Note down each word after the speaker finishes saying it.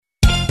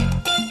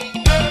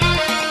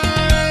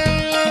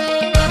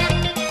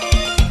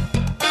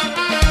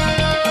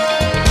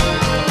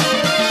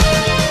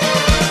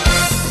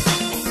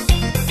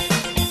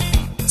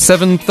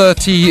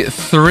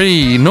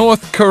7:33.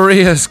 North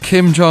Korea's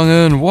Kim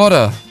Jong-un. What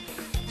a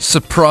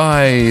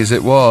surprise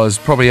it was.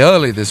 Probably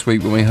early this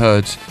week when we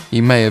heard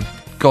he may have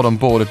got on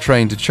board a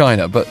train to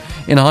China. But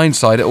in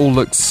hindsight, it all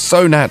looks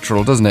so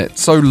natural, doesn't it?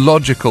 So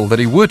logical that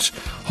he would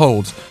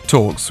hold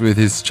talks with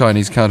his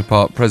Chinese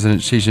counterpart,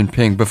 President Xi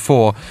Jinping,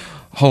 before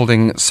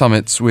holding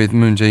summits with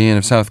Moon Jae-in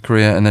of South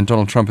Korea and then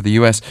Donald Trump of the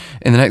US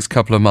in the next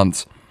couple of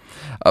months.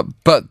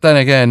 But then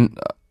again,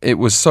 it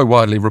was so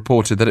widely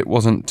reported that it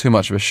wasn't too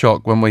much of a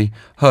shock when we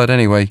heard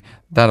anyway.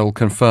 That all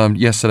confirmed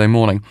yesterday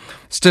morning.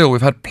 Still,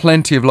 we've had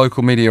plenty of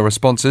local media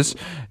responses.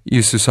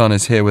 Yu Susan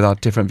is here with our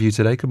different view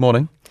today. Good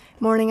morning.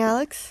 Morning,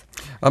 Alex.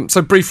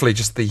 So briefly,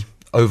 just the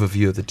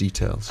overview of the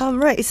details.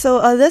 Right.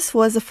 So this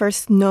was the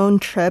first known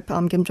trip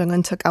Kim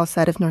Jong-un took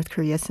outside of North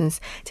Korea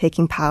since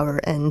taking power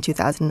in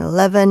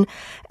 2011.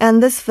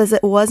 And this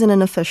visit wasn't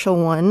an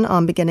official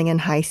one, beginning in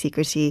high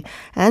secrecy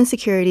and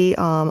security,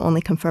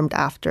 only confirmed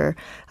after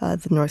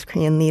the North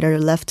Korean leader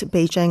left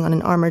Beijing on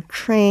an armored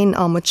train,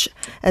 which,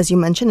 as you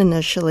mentioned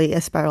initially,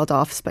 spiraled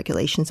off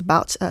speculations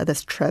about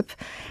this trip.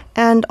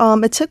 And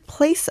it took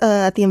place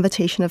at the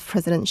invitation of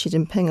President Xi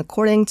Jinping,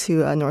 according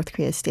to North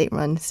Korea's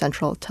state-run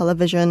Central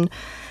Television.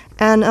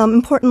 And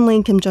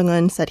importantly, Kim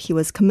Jong-un said he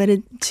was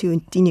committed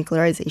to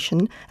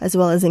denuclearization as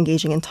well as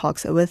engaging in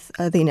talks with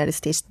the United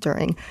States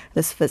during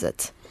this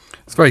visit.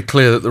 It's very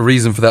clear that the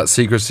reason for that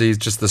secrecy is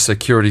just the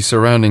security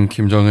surrounding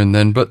Kim Jong-un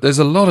then, but there's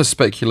a lot of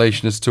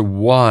speculation as to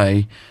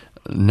why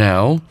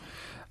now.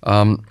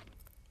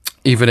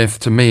 Even if,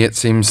 to me, it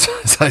seems,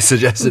 as I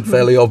suggested,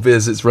 fairly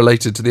obvious it's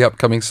related to the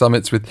upcoming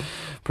summits with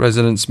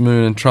Presidents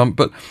Moon and Trump.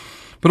 But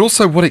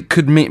also what it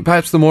could mean.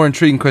 Perhaps the more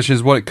intriguing question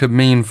is what it could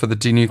mean for the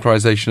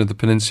denuclearization of the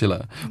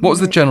peninsula. What was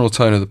the general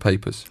tone of the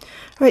papers?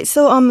 Right.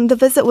 So the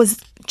visit was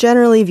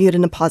generally viewed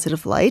in a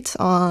positive light,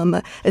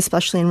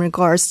 especially in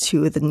regards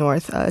to the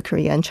North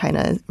Korea and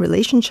China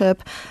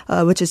relationship,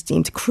 which is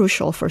deemed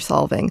crucial for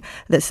solving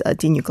this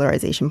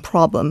denuclearization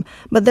problem.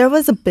 But there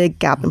was a big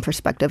gap in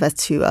perspective as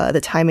to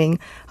the timing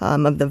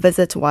of the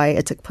visit, why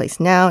it took place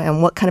now,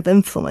 and what kind of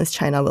influence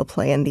China will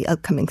play in the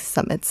upcoming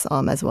summits,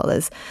 as well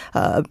as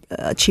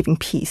achieving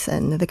peace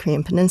in the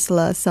Korean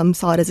peninsula. Some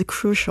saw it as a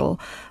crucial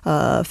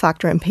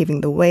factor in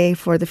paving the way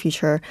for the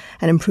future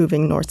and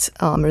improving North's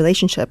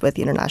relationship with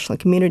the international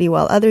community,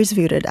 while others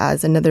viewed it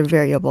as another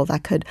variable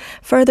that could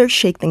further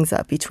shake things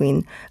up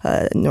between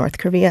North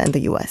Korea and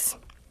the U.S.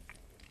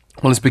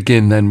 Well, let's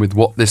begin then with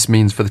what this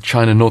means for the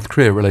China-North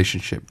Korea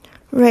relationship.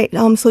 Right.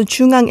 So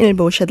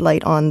중앙일보 shed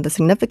light on the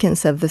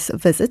significance of this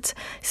visit,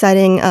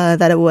 citing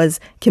that it was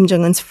Kim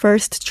Jong-un's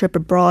first trip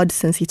abroad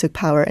since he took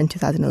power in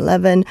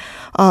 2011,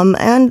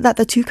 and that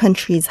the two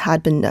countries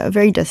had been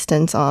very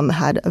distant,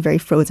 had a very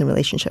frozen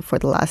relationship for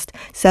the last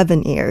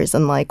 7 years,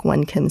 unlike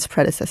when Kim's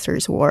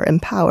predecessors were in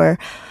power.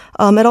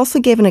 It also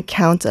gave an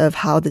account of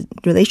how the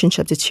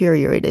relationship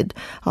deteriorated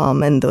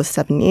in those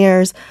 7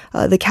 years.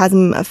 The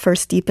chasm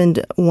first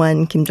deepened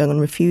when Kim Jong-un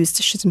refused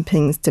Xi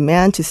Jinping's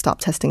demand to stop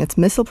testing its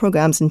missile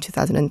programs in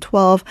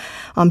 2012.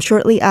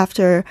 Shortly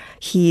after,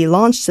 he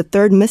launched the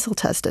third missile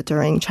test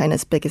during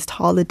China's biggest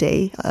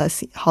holiday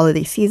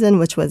season,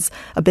 which was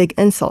a big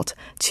insult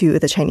to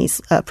the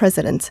Chinese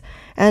president.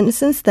 And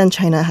since then,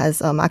 China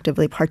has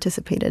actively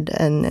participated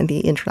in the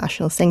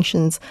international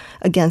sanctions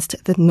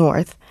against the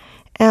North.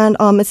 And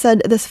it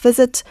said this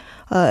visit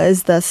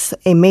is thus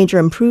a major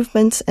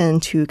improvement in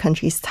two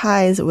countries'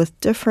 ties with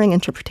differing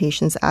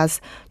interpretations as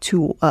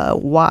to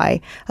why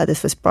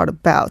this was brought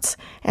about.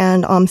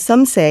 And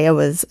some say it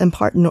was in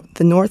part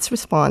the North's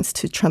response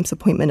to Trump's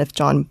appointment of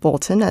John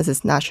Bolton as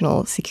his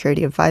national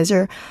security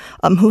advisor,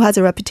 who has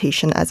a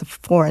reputation as a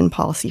foreign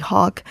policy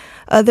hawk.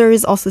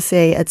 Others also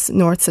say it's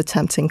North's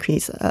attempt to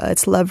increase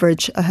its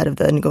leverage ahead of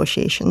the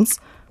negotiations.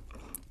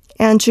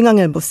 And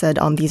중앙일보 said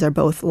these are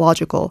both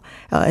logical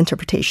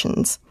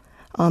interpretations.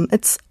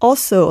 It's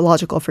also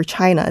logical for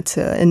China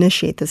to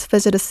initiate this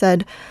visit, as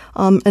said,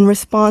 in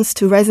response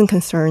to rising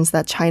concerns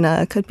that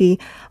China could be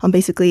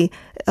basically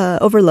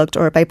overlooked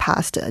or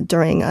bypassed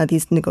during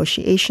these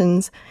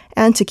negotiations,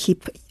 and to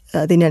keep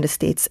the United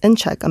States in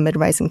check amid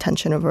rising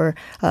tension over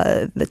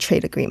the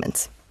trade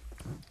agreements.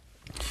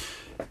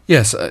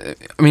 Yes, I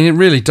mean, it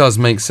really does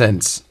make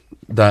sense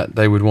that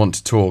they would want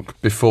to talk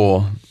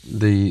before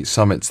the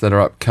summits that are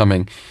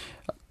upcoming.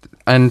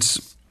 And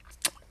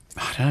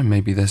I don't know,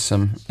 maybe there's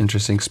some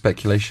interesting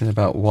speculation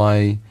about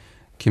why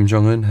Kim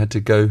Jong-un had to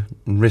go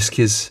and risk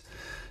his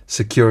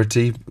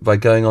security by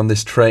going on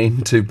this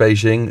train to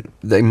Beijing.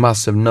 They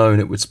must have known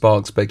it would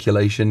spark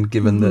speculation,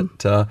 given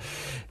that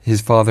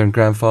his father and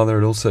grandfather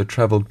had also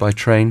travelled by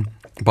train,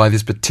 by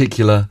this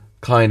particular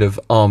kind of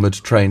armoured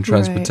train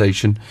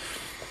transportation. Right.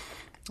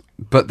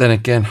 But then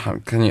again, how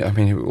can you? I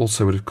mean, it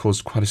also would have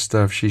caused quite a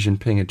stir if Xi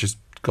Jinping had just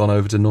gone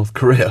over to North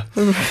Korea.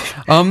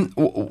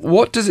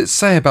 What does it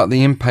say about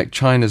the impact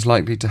China's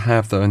likely to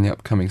have, though, in the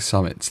upcoming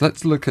summits?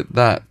 Let's look at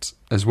that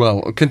as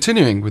well.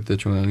 Continuing with the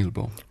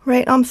Jong-un-ilbo.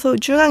 Right. So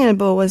Jong-un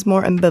was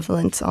more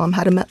ambivalent,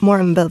 had a more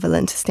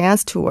ambivalent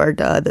stance toward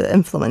the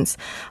influence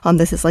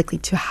this is likely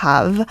to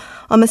have.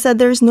 It said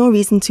there's no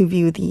reason to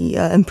view the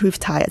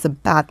improved tie as a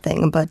bad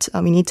thing, but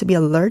we need to be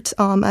alert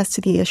as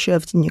to the issue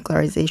of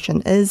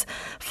denuclearization is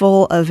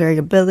full of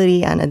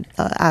variability and it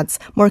adds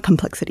more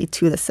complexity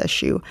to this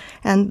issue,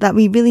 and that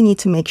we really need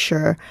to make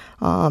sure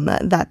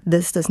that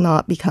this does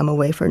not become a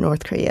way for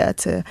North Korea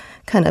to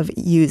kind of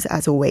use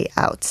as a way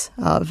out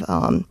of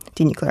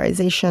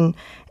denuclearization.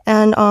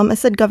 And I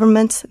said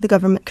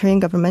Korean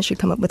government should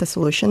come up with a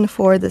solution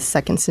for the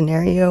second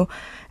scenario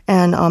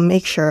and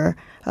make sure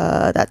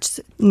that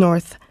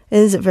North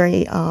is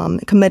very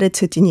committed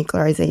to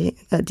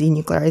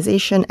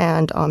denuclearization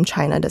and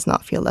China does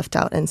not feel left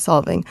out in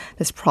solving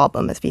this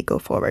problem as we go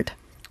forward.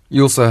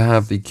 You also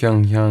have the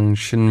Gyeongyang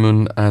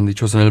Shinmun and the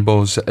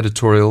Chosun-ilbo's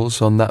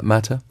editorials on that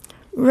matter.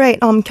 Right.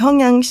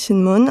 Gyeongyang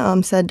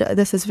Shinmun said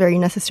this is very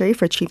necessary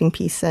for achieving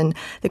peace in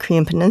the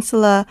Korean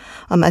Peninsula,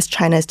 as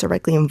China is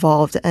directly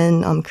involved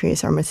in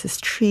Korea's armistice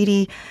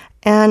treaty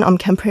and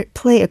can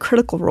play a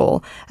critical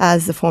role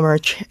as the former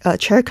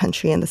chair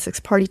country in the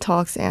six-party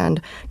talks and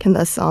can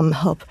thus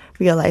help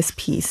realize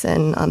peace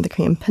in the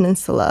Korean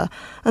Peninsula.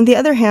 On the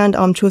other hand,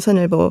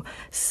 Chosun-ilbo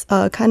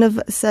kind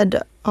of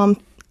said,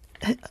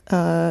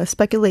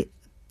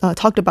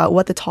 talked about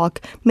what the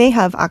talk may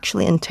have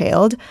actually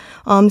entailed,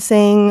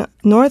 saying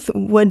North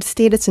would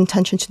state its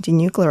intention to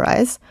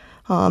denuclearize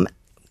while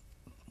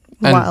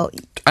talk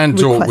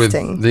with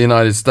the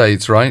United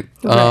States, right?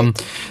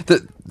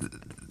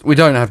 We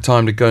don't have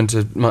time to go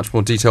into much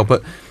more detail,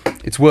 but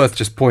it's worth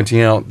just pointing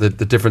out the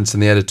difference in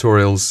the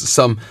editorials.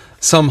 Some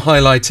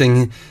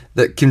highlighting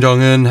that Kim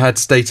Jong-un had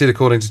stated,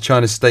 according to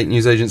China's state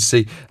news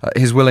agency,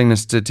 his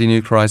willingness to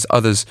denuclearize.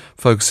 Others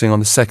focusing on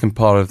the second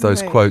part of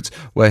those quotes,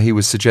 where he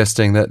was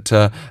suggesting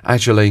that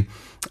actually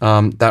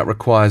that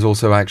requires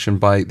also action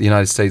by the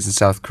United States and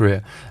South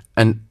Korea.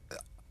 And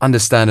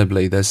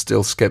understandably, there's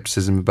still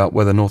skepticism about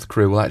whether North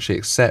Korea will actually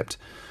accept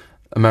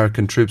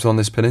American troops on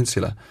this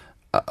peninsula,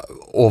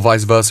 or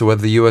vice versa,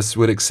 whether the US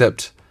would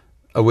accept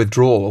a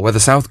withdrawal, or whether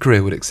South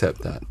Korea would accept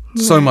that.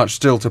 So much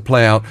still to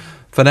play out.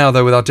 For now,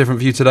 though, with our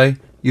different view today,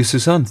 Yu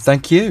Su-sun,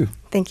 thank you.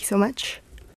 Thank you so much.